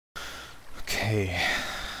Okay.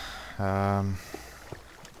 Um.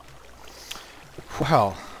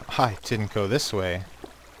 Well, I didn't go this way.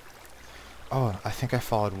 Oh, I think I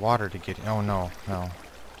followed water to get... Oh, no, no.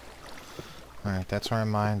 Alright, that's where I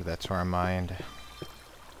mined. That's where I mined.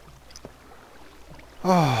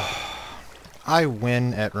 Oh, I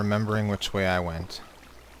win at remembering which way I went.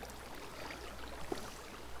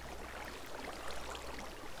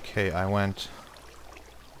 Okay, I went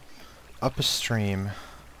up a stream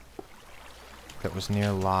that was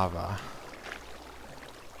near lava.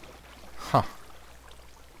 Huh.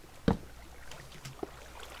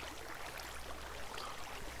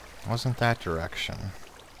 Wasn't that direction.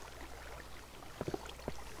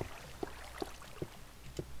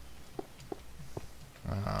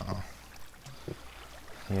 Oh.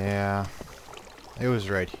 Yeah. It was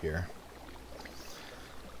right here.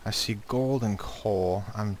 I see gold and coal.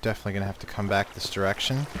 I'm definitely gonna have to come back this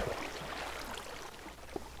direction.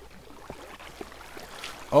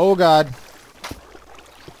 Oh god!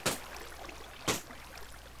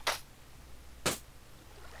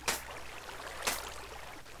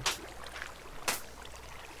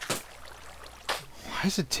 Why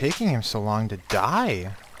is it taking him so long to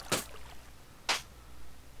die?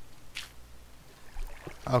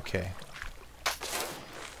 Okay.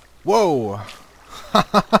 Whoa!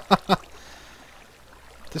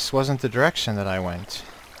 This wasn't the direction that I went.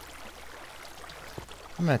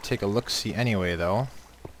 I'm gonna take a look-see anyway, though.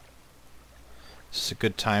 This is a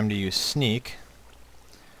good time to use sneak,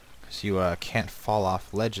 because you can't fall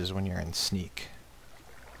off ledges when you're in sneak.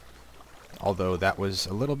 Although that was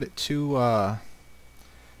a little bit too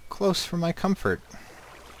close for my comfort.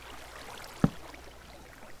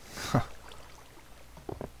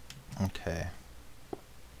 Okay.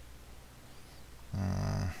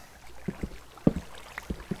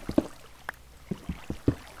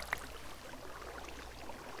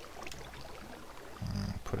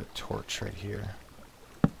 Put a torch right here.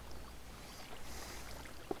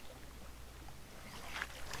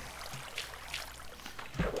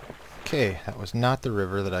 Okay, that was not the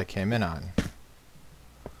river that I came in on.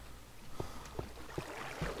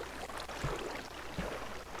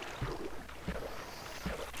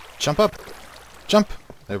 Jump up! Jump!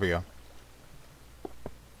 There we go.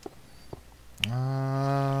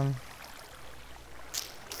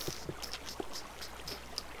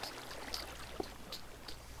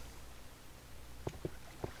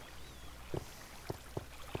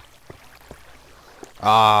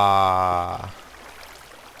 Ah.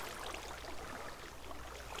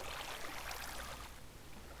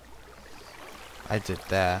 I did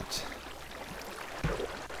that.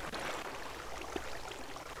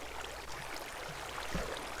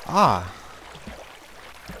 Ah.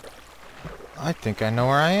 I think I know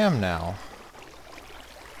where I am now.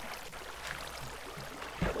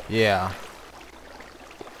 Yeah.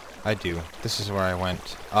 I do. This is where I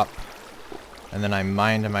went up. And then I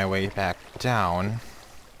mined my way back down.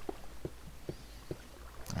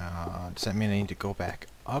 Does that mean I need to go back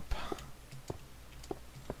up?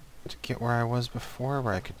 To get where I was before,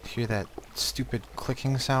 where I could hear that stupid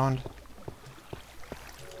clicking sound?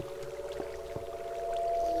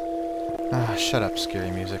 Ah, shut up,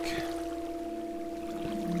 scary music.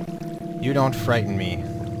 You don't frighten me.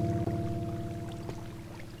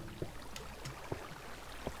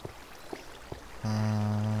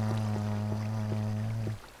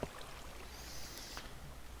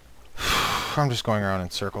 I'm just going around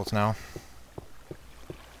in circles now.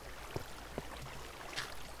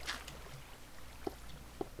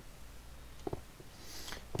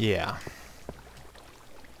 Yeah.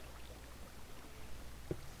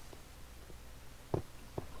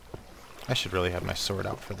 I should really have my sword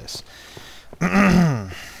out for this.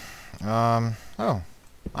 Oh,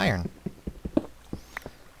 iron.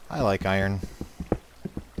 I like iron.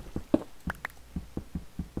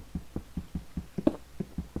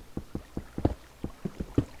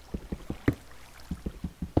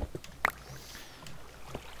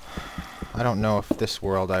 I don't know if this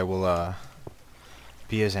world I will,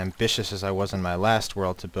 be as ambitious as I was in my last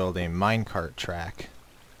world to build a minecart track.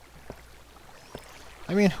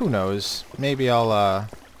 I mean, who knows? Maybe I'll,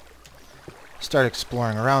 start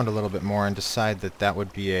exploring around a little bit more and decide that that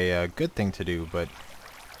would be a good thing to do, but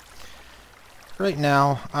right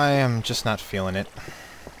now, I am just not feeling it.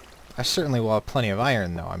 I certainly will have plenty of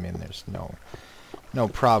iron, though. I mean, there's no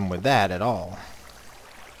problem with that at all.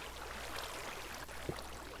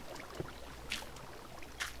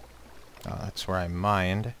 Oh, that's where I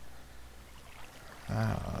mined.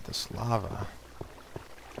 Oh, this lava.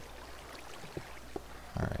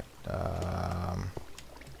 Alright,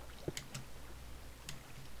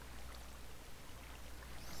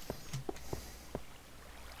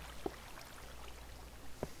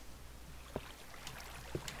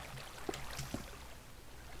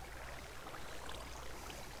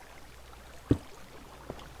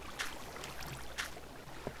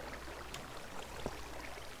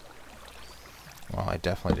 Well, I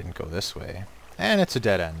definitely didn't go this way. And it's a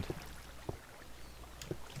dead end.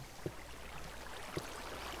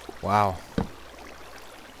 Wow.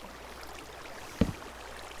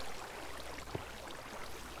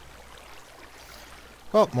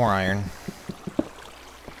 Well, more iron.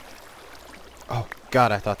 Oh,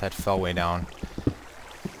 God, I thought that fell way down.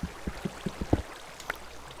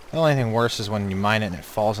 The only thing worse is when you mine it and it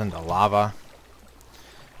falls into lava.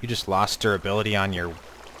 You just lost durability on your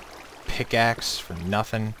pickaxe for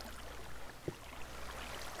nothing.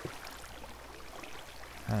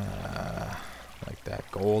 Like that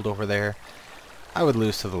gold over there. I would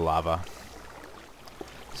lose to the lava.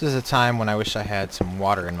 This is a time when I wish I had some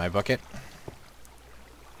water in my bucket.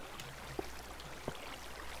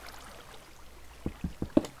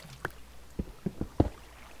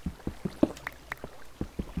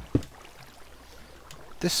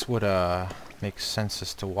 This would make sense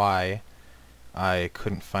as to why I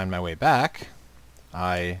couldn't find my way back.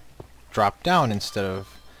 I dropped down instead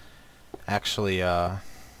of actually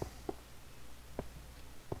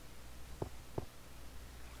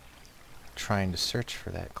trying to search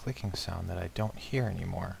for that clicking sound that I don't hear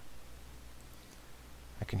anymore.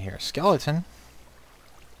 I can hear a skeleton.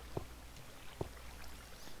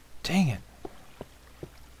 Dang it.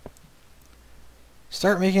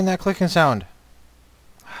 Start making that clicking sound.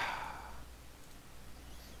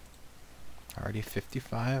 Already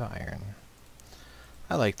 55 iron.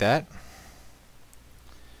 I like that.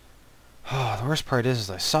 Oh, the worst part is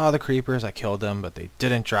I saw the creepers, I killed them, but they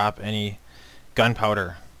didn't drop any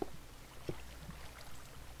gunpowder.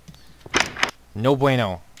 No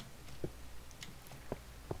bueno.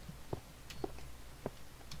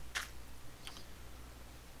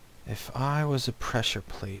 If I was a pressure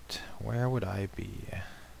plate, where would I be?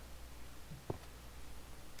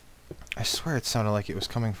 I swear it sounded like it was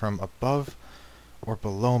coming from above or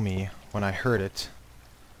below me when I heard it.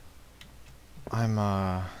 I'm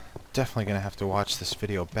definitely gonna have to watch this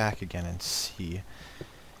video back again and see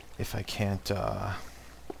if I can't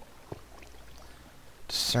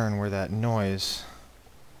discern where that noise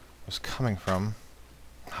was coming from.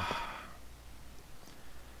 I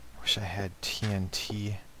wish I had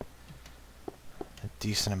TNT, a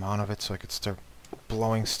decent amount of it, so I could start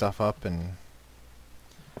blowing stuff up and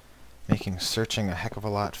making searching a heck of a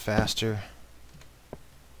lot faster.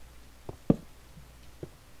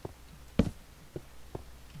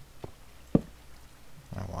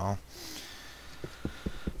 Oh well.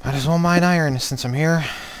 Might as well mine iron since I'm here.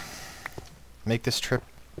 Make this trip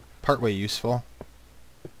partway useful.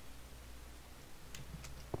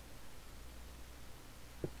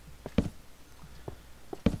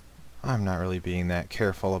 I'm not really being that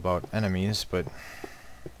careful about enemies, but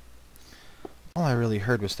all I really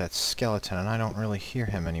heard was that skeleton, and I don't really hear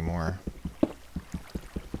him anymore.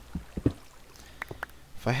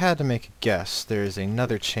 If I had to make a guess, there is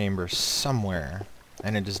another chamber somewhere,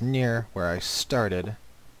 and it is near where I started.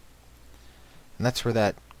 And that's where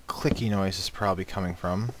that clicky noise is probably coming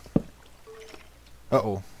from.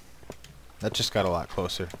 Uh-oh. That just got a lot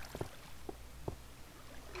closer.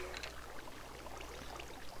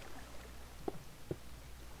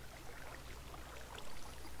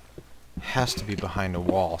 Has to be behind a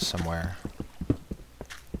wall somewhere.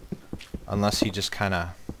 Unless he just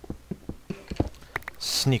kinda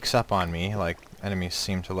sneaks up on me like enemies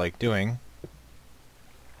seem to like doing.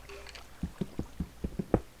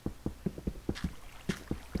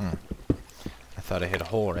 I thought I hit a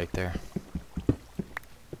hole right there.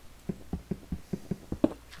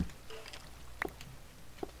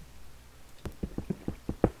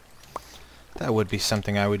 That would be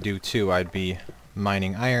something I would do too. I'd be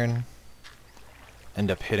mining iron,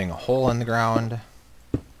 end up hitting a hole in the ground,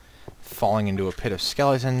 falling into a pit of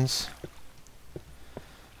skeletons.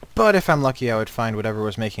 But if I'm lucky, I would find whatever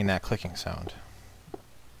was making that clicking sound.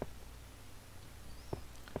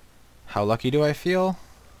 How lucky do I feel?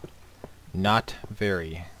 Not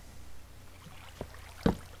very.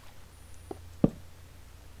 I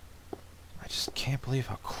just can't believe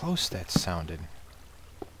how close that sounded.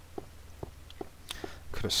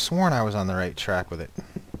 Could have sworn I was on the right track with it.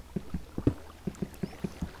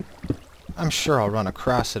 I'm sure I'll run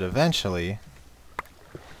across it eventually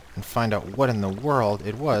and find out what in the world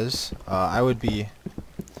it was. I would be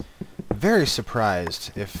very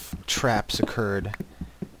surprised if traps occurred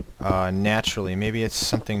naturally. Maybe it's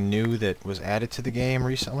something new that was added to the game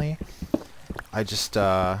recently. I just,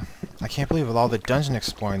 I can't believe with all the dungeon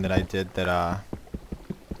exploring that I did that I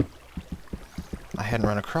hadn't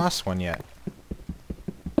run across one yet.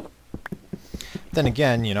 Then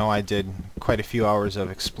again, you know, I did quite a few hours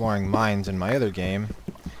of exploring mines in my other game,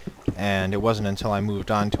 and it wasn't until I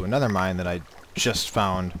moved on to another mine that I just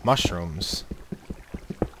found mushrooms.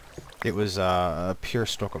 It was a pure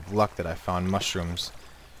stroke of luck that I found mushrooms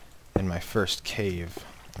in my first cave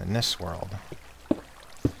in this world.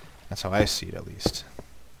 That's how I see it, at least.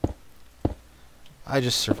 I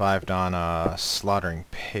just survived on slaughtering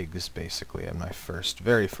pigs, basically, in my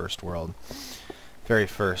very first world. Very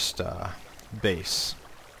first base.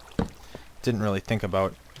 Didn't really think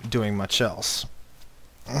about doing much else.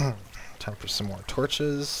 Time for some more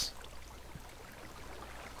torches.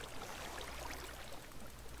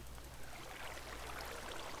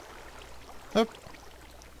 Oh.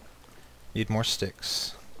 Need more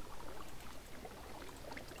sticks.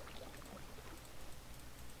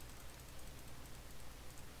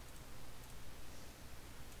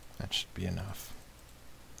 That should be enough.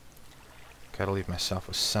 Gotta leave myself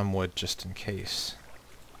with some wood just in case.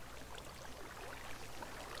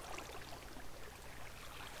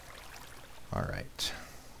 Alright.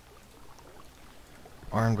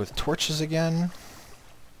 Armed with torches again,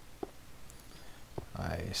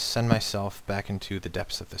 I send myself back into the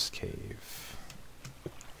depths of this cave.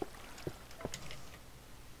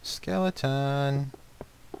 Skeleton!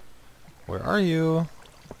 Where are you?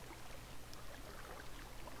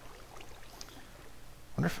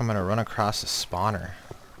 Wonder if I'm gonna run across a spawner.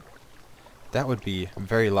 That would be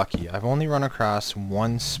very lucky. I've only run across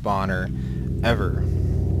one spawner ever.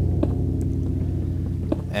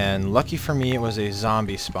 And lucky for me, it was a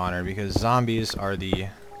zombie spawner, because zombies are the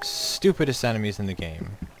stupidest enemies in the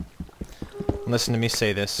game. Listen to me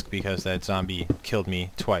say this, because that zombie killed me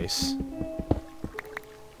twice.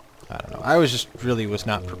 I don't know. I was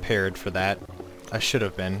not prepared for that. I should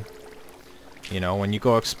have been. You know, when you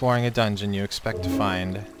go exploring a dungeon, you expect to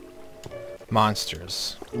find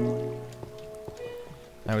monsters.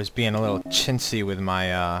 I was being a little chintzy with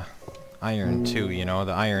my iron too, you know.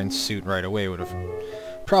 The iron suit right away would have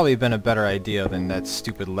probably been a better idea than that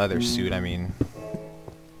stupid leather suit. I mean,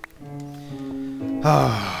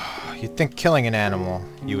 you'd think killing an animal,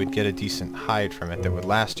 you would get a decent hide from it that would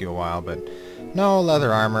last you a while, but no,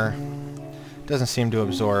 leather armor doesn't seem to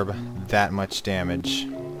absorb that much damage.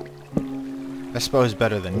 I suppose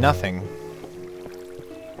better than nothing,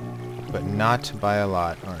 but not by a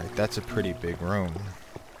lot. Alright, that's a pretty big room.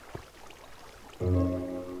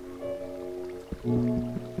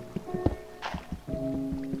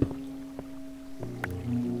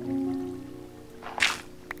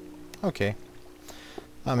 Okay.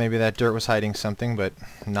 Maybe that dirt was hiding something, but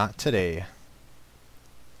not today.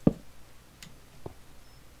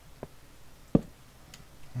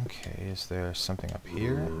 Okay, is there something up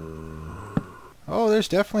here? Oh, there's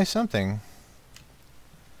definitely something.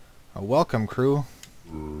 A welcome, crew.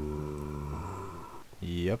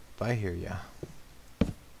 Yep, I hear ya.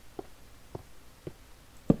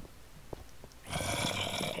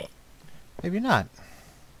 Maybe not.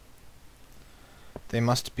 They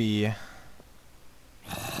must be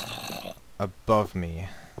above me.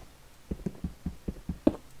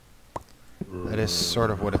 That is sort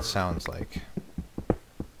of what it sounds like.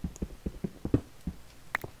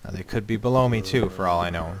 Now, they could be below me too, for all I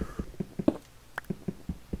know.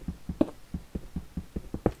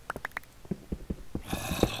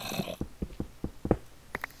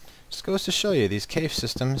 Just goes to show you, these cave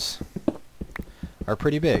systems are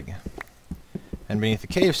pretty big. And beneath the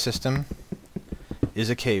cave system is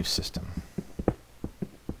a cave system.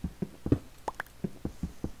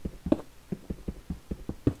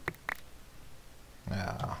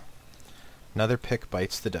 Ah, another pick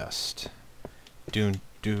bites the dust. Doon,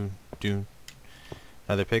 doon, doon.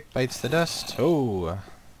 Another pick bites the dust. Oh,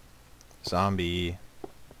 zombie.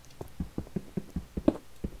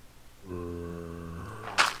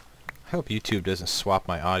 I hope YouTube doesn't swap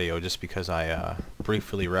my audio just because I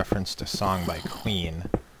briefly referenced a song by Queen.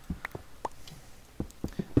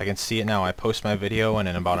 I can see it now. I post my video and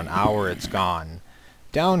in about an hour it's gone.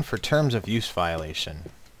 Down for terms of use violation.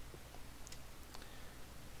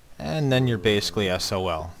 And then you're basically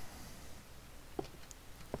SOL.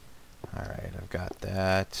 Alright, I've got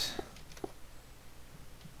that.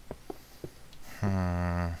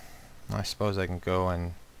 I suppose I can go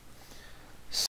and